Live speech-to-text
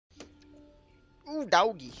Ooh,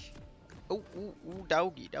 doggy. Ooh, ooh, ooh,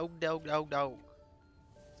 doggy. Dog. Is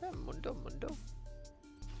that Mundo?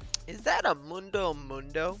 Is that a Mundo?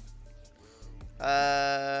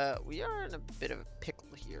 We are in a bit of a pickle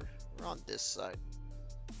here. We're on this side.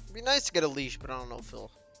 It'd be nice to get a leash, but I don't know if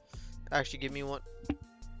he'll actually give me one.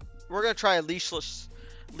 We're gonna try a leashless,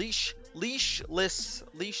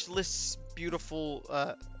 beautiful,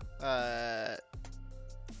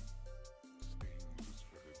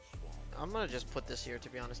 I'm gonna just put this here, to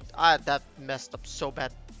be honest. That messed up so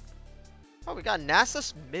bad. Oh, we got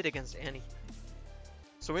Nasus mid against Annie.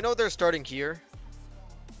 So we know they're starting here,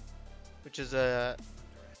 which is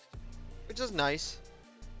nice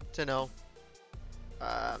to know.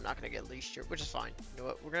 I'm not gonna get leashed here, which is fine. You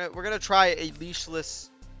know what? We're gonna try a leashless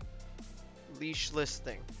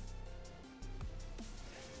thing.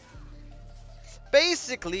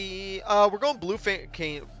 Basically, we're going Blue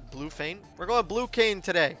Kayn. We're going Blue Kayn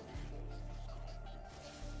today.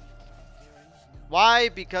 Why?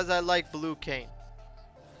 Because I like Blue Kayn.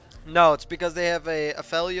 No, it's because they have a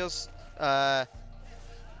Aphelios,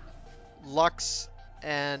 Lux,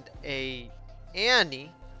 and a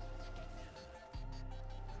Annie.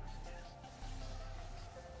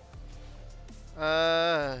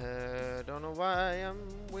 Don't know why I'm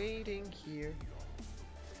waiting here.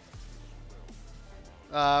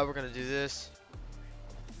 We're gonna do this.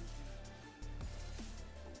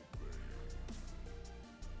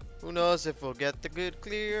 Who knows if we'll get the good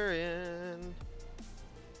clear in.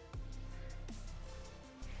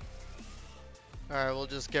 Alright, we'll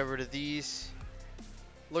just get rid of these.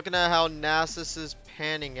 Looking at how Nasus is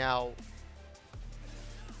panning out.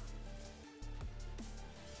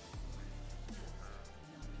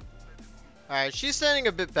 Alright, she's standing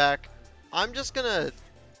a bit back. I'm gonna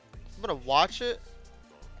watch it.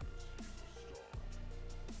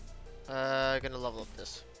 Gonna level up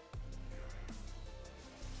this.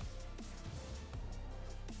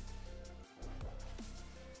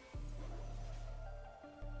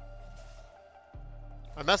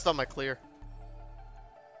 I messed up my clear.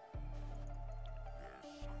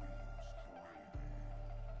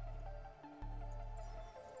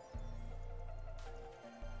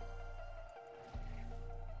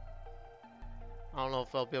 I don't know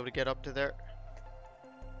if I'll be able to get up to there.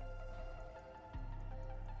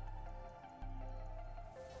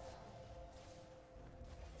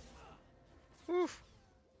 Oof.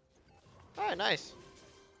 Alright, nice.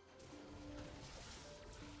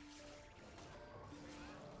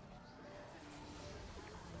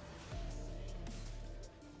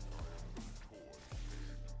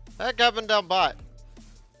 That happened down bot.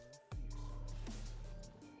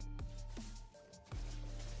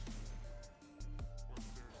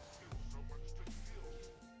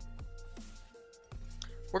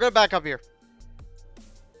 We're gonna back up here.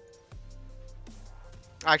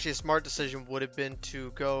 Actually, a smart decision would have been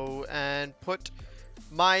to go and put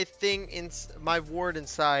my ward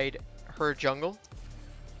inside her jungle.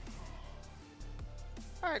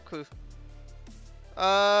 Alright, cool.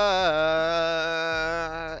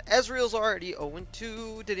 Ezreal's already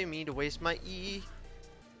 0-2. Didn't mean to waste my E.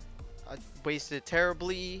 I wasted it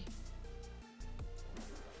terribly.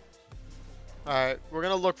 Alright, we're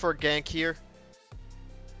gonna look for a gank here.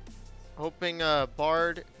 Hoping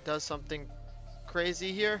Bard does something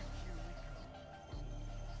crazy here.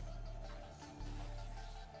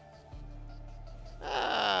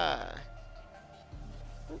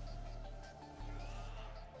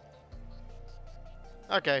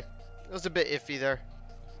 Okay, it was a bit iffy there.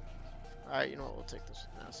 Alright, you know what, we'll take this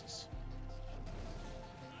with Nasus.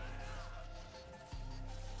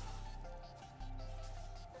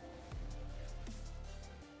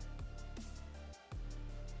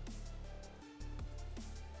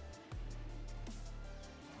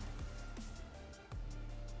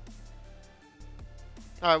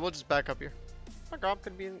 Alright, we'll just back up here. My Gromp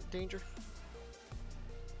could be in danger.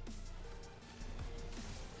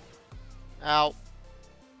 Ow.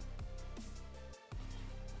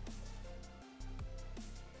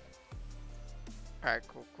 Alright,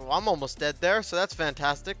 cool. I'm almost dead there, so that's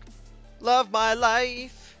fantastic. Love my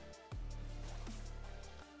life.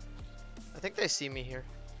 I think they see me here.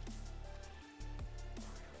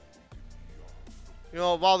 You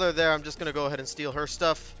know, while they're there, I'm just gonna go ahead and steal her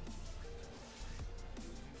stuff.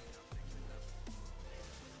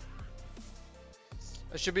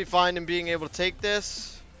 I should be fine in being able to take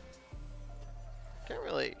this. Can't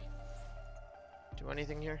really do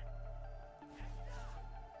anything here.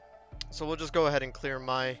 So we'll just go ahead and clear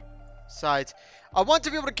my sides. I want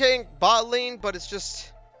to be able to gank bot lane, but it's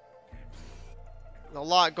just a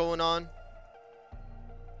lot going on.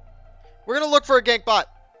 We're going to look for a gank bot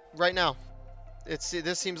right now.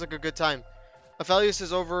 This seems like a good time. Aphelios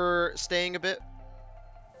is overstaying a bit.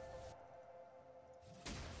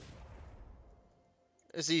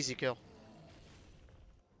 It's easy kill.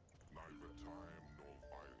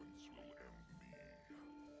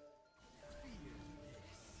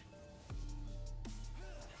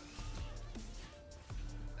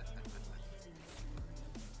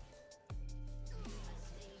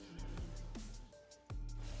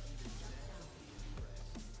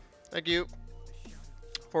 Thank you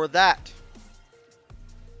for that.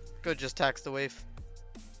 Good, just tax the wave.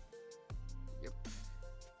 Yep.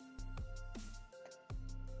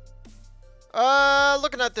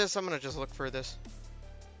 Looking at this, I'm gonna just look for this.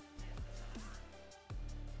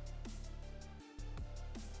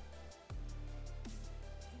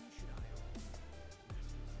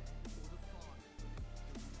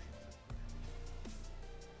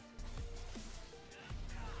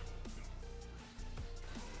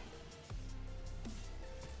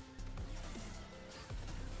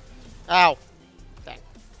 Ow. Dang.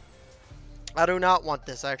 I do not want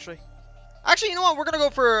this, actually. Actually, you know what? We're gonna go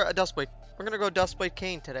for a Dustblade. We're gonna go Dustblade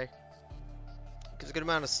Kayn today. Gives a good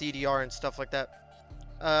amount of CDR and stuff like that.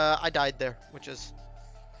 I died there, which is...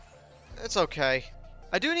 It's okay.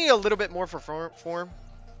 I do need a little bit more for form.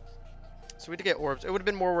 So we had to get orbs. It would have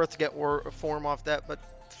been more worth to get form off that, but...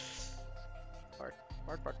 Hard.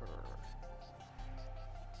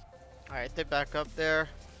 Alright, they back up there.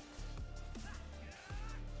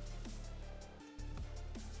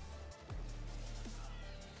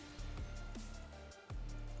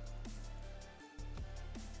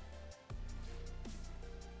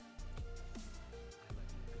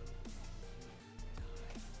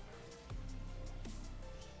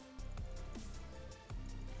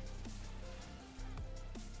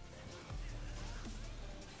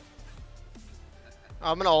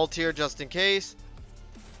 I'm gonna ult here just in case.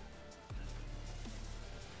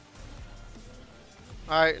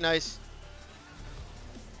 Alright, nice.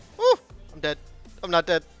 Woo! I'm dead. I'm not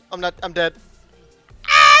dead. I'm dead.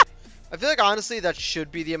 Ah! I feel like honestly that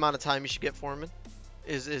should be the amount of time you should get Foreman.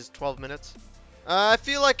 Is 12 minutes. I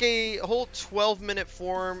feel like a whole 12-minute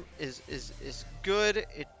form is good.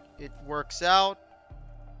 It works out.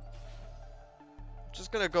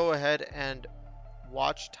 Just gonna go ahead and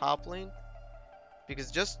watch top lane.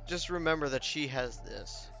 Because just remember that she has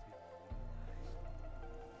this.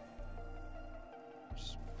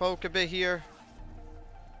 Just poke a bit here.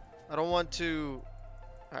 I don't want to...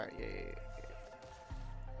 Alright, yeah.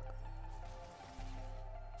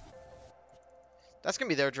 That's gonna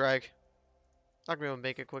be their drag. Not gonna be able to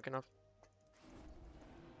make it quick enough.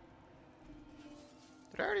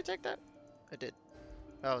 Did I already take that? I did.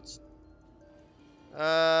 Oh, it's...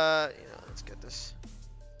 let's get this.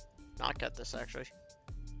 Not get this, actually.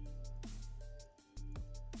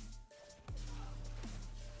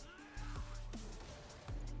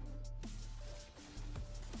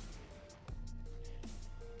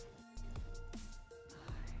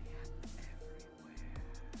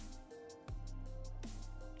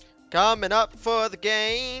 Coming up for the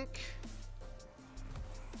gank.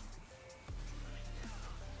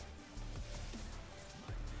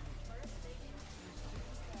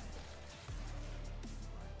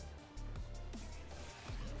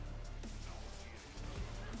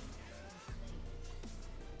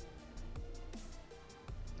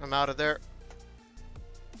 I'm out of there.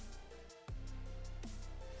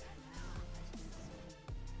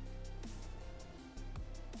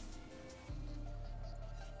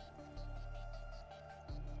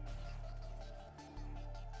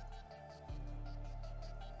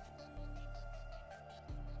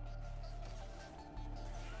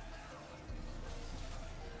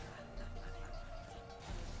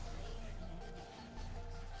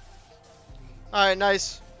 Alright,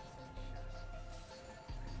 nice.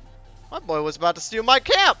 My boy was about to steal my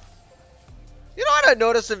camp. You know what I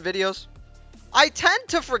notice in videos? I tend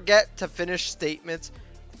to forget to finish statements.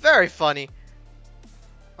 Very funny.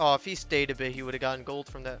 Oh, if he stayed a bit, he would have gotten gold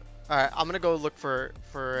from that. Alright, I'm gonna go look for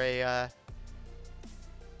a... Alright,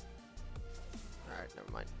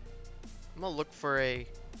 never mind. I'm gonna look for a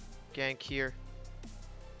gank here.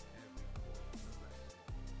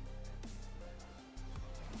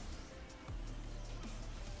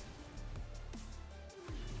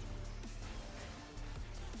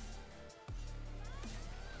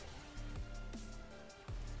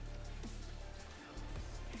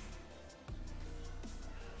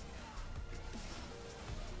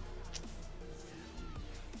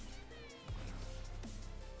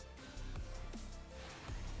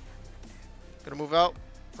 Gonna move out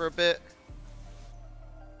for a bit.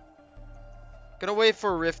 Gonna wait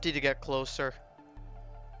for Rifty to get closer.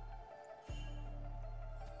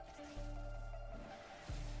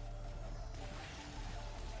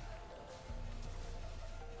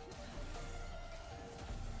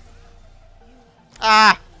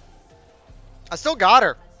 Ah! I still got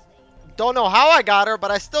her. Don't know how I got her,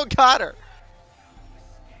 but I still got her.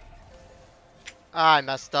 Ah, I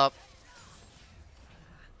messed up.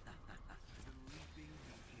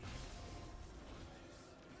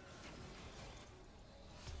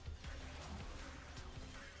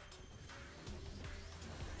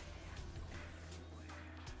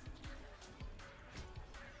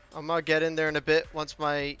 I'm gonna get in there in a bit once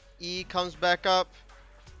my E comes back up.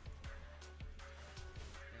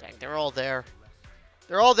 Dang, they're all there.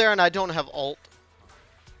 They're all there and I don't have ult.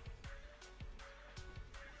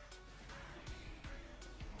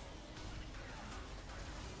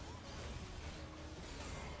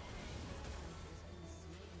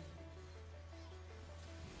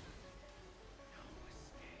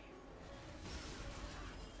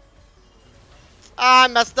 Ah, I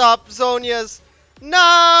messed up. Zonia's.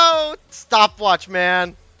 No! Stopwatch,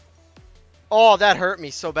 man. Oh, that hurt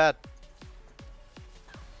me so bad.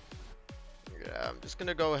 Yeah, I'm just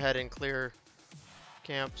gonna go ahead and clear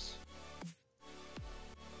camps.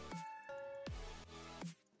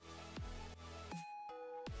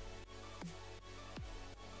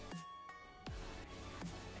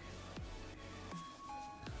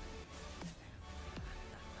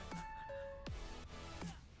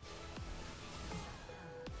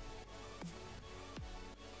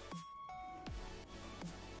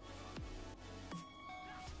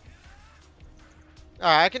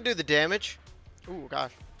 Alright, I can do the damage. Ooh, gosh.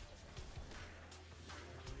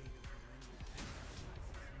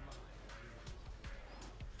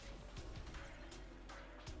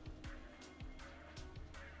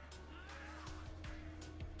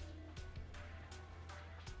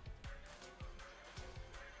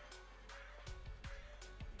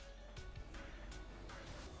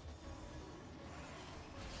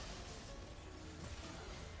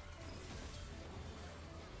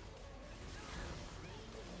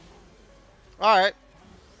 Alright.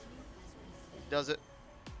 Does it.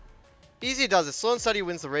 Easy does it. Slow and steady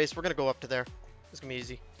wins the race. We're gonna go up to there. It's gonna be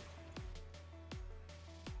easy.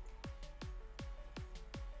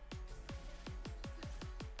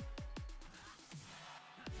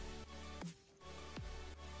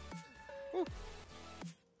 Woo.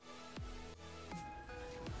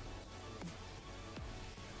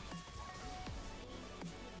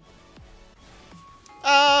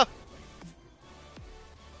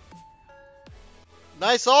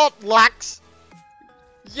 Nice ult, Lux.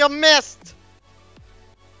 You missed.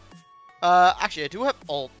 Actually, I do have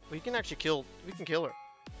ult. We can actually kill. We can kill her.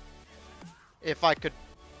 If I could.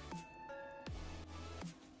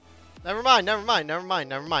 Never mind. Never mind. Never mind.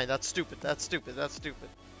 Never mind. That's stupid. That's stupid. That's stupid.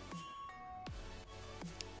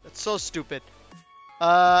 That's so stupid.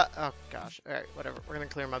 Oh gosh. All right. Whatever. We're gonna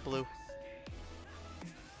clear my blue.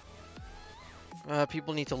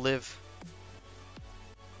 People need to live.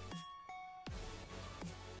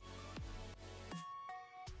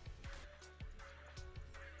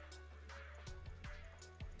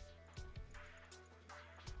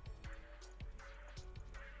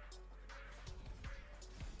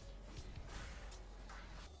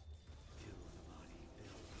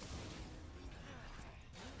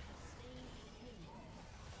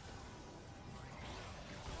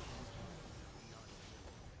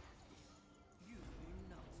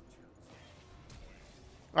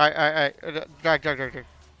 Alright, alright, alright. Drag.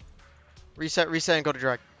 Reset, and go to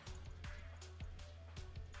drag.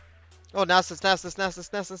 Oh, Nasus.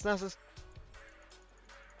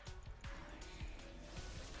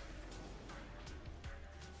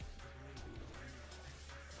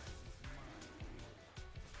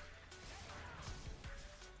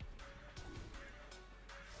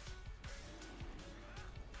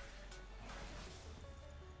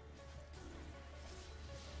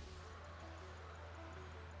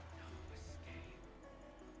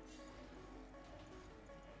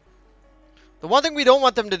 The one thing we don't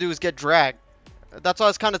want them to do is get dragged. That's why I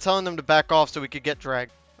was kind of telling them to back off so we could get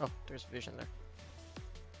dragged. Oh, there's vision there.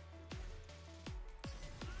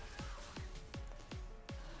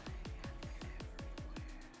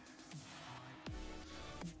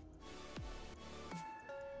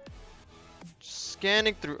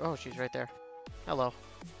 Scanning through. Oh, she's right there. Hello.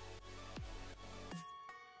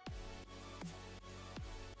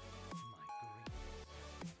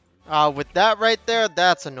 With that right there,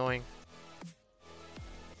 that's annoying.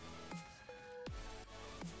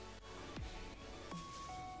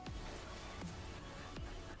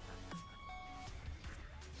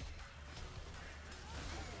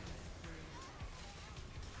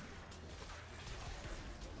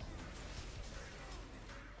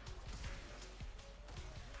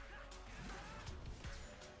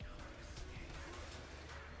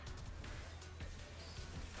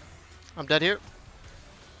 I'm dead here.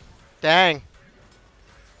 Dang.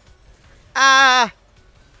 Ah!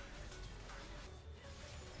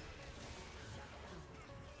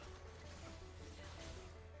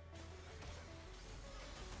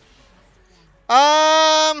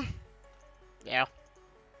 Yeah.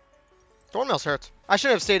 Thornmail's hurts. I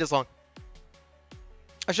should have stayed as long.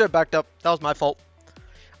 I should have backed up. That was my fault.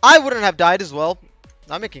 I wouldn't have died as well.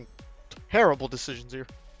 I'm making terrible decisions here.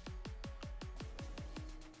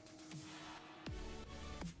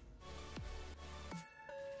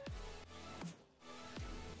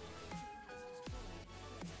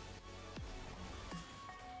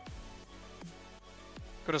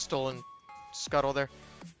 Could have stolen Scuttle there.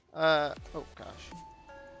 Oh gosh.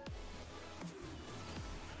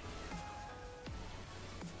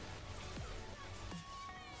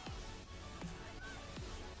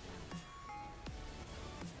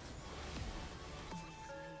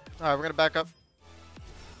 Alright, we're gonna back up.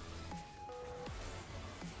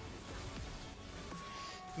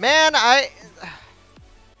 Man,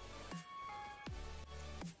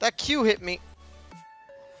 that Q hit me.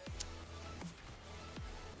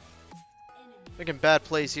 Making bad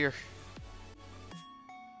plays here.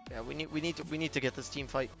 Yeah, we need to get this team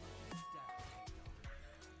fight.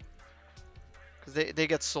 Cause they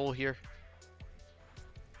get soul here.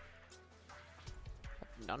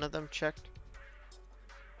 None of them checked.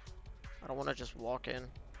 I don't want to just walk in.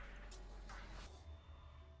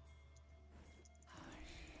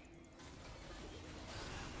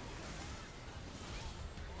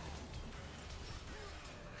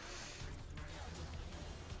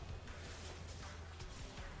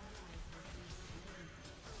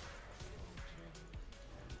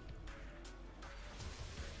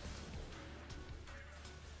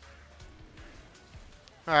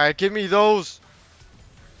 Alright, give me those.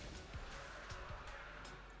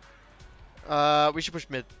 We should push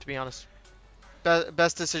mid, to be honest.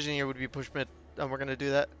 Best decision here would be push mid, and we're gonna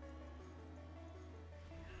do that.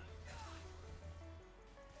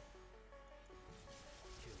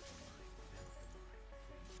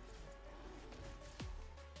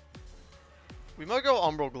 We might go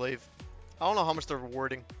Umbral Glaive. I don't know how much they're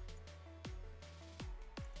warding.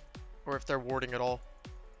 Or if they're warding at all.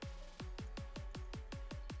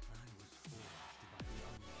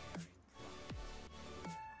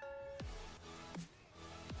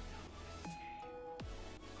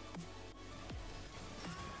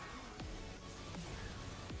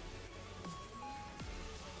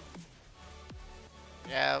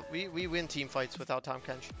 Yeah, we win team fights without Tom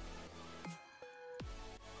Kench.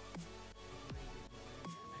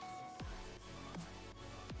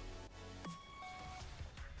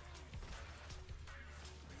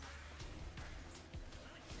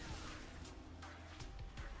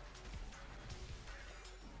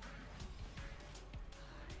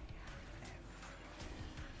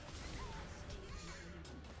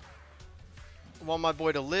 I want my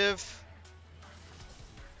boy to live.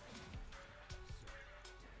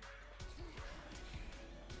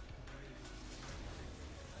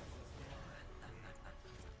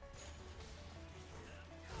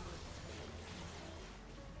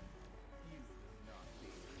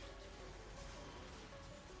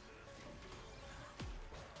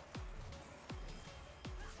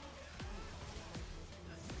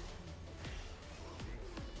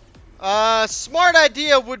 Smart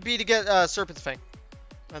idea would be to get Serpent's Fang.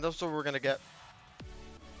 And that's what we're gonna get.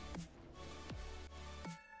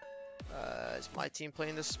 Is my team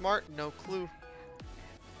playing this smart? No clue.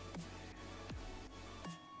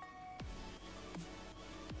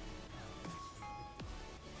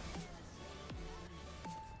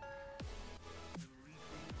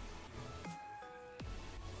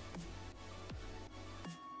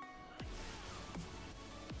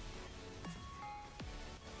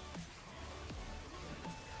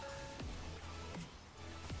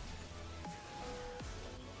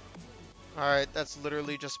 Alright, that's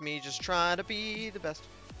literally just me just trying to be the best.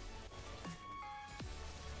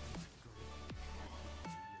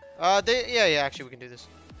 Yeah, actually we can do this.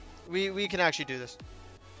 We can actually do this.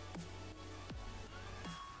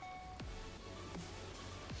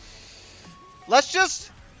 Let's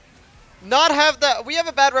just not have that. We have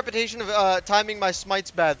a bad reputation of timing my smites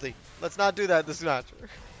badly. Let's not do that this match.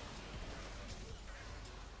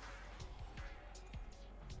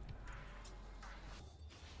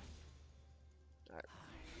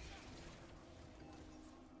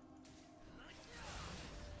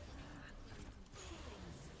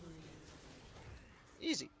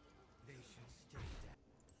 Easy.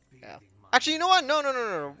 Yeah. Actually, you know what?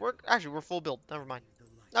 No. We're full build. Never mind.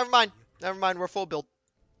 We're full build.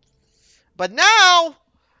 But now,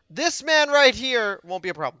 this man right here won't be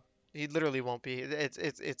a problem. He literally won't be.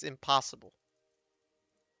 It's impossible.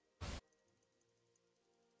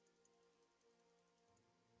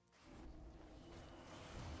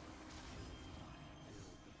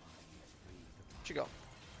 Where'd you go?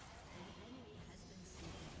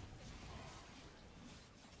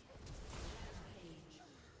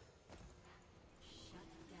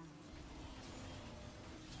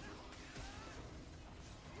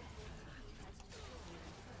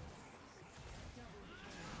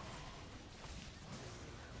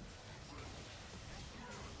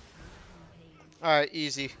 All right,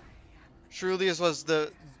 easy. Truly, this was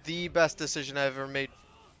the best decision I ever made.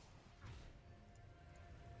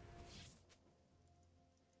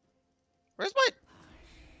 Where's my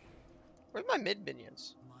Where's my mid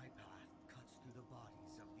minions? My path cuts through the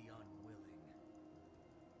bodies of the unwilling.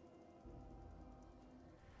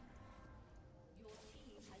 Your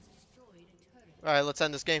team has destroyed a turret. All right, let's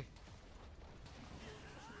end this game.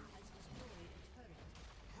 Has destroyed a turret.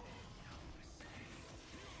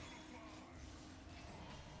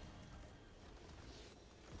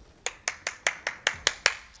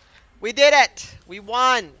 We did it! We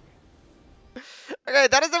won! Okay,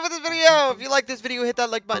 that is it for this video. If you like this video, hit that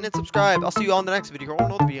like button and subscribe. I'll see you all in the next video or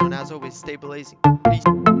another video. And as always, stay blazing.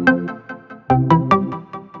 Peace.